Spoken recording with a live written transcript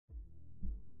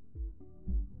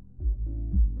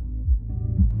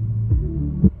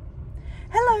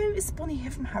it's Bonnie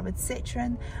here from Howard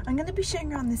Citroen. I'm going to be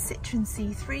showing around this Citroen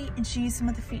C3 and show you some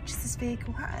of the features this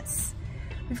vehicle has.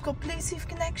 We've got Bluetooth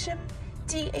connection,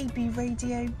 DAB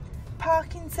radio,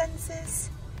 parking sensors,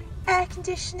 air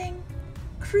conditioning,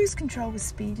 cruise control with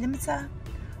speed limiter,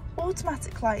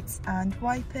 automatic lights and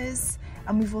wipers,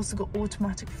 and we've also got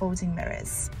automatic folding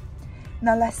mirrors.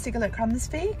 Now let's take a look around this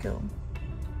vehicle.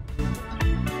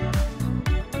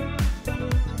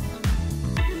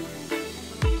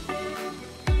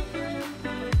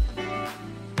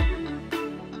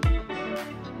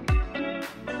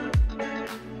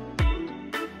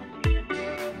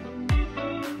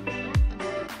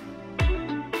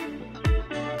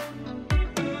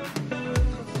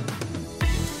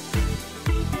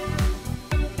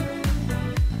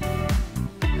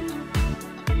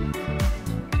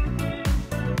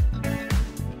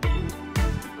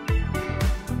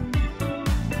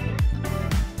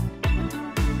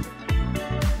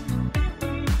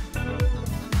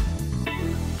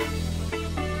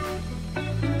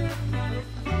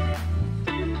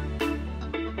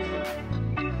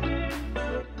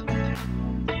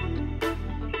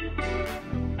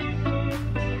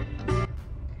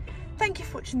 Thank you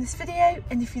for watching this video,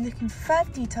 and if you're looking for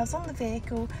further details on the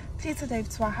vehicle, please head over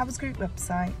to our Howard Group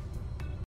website.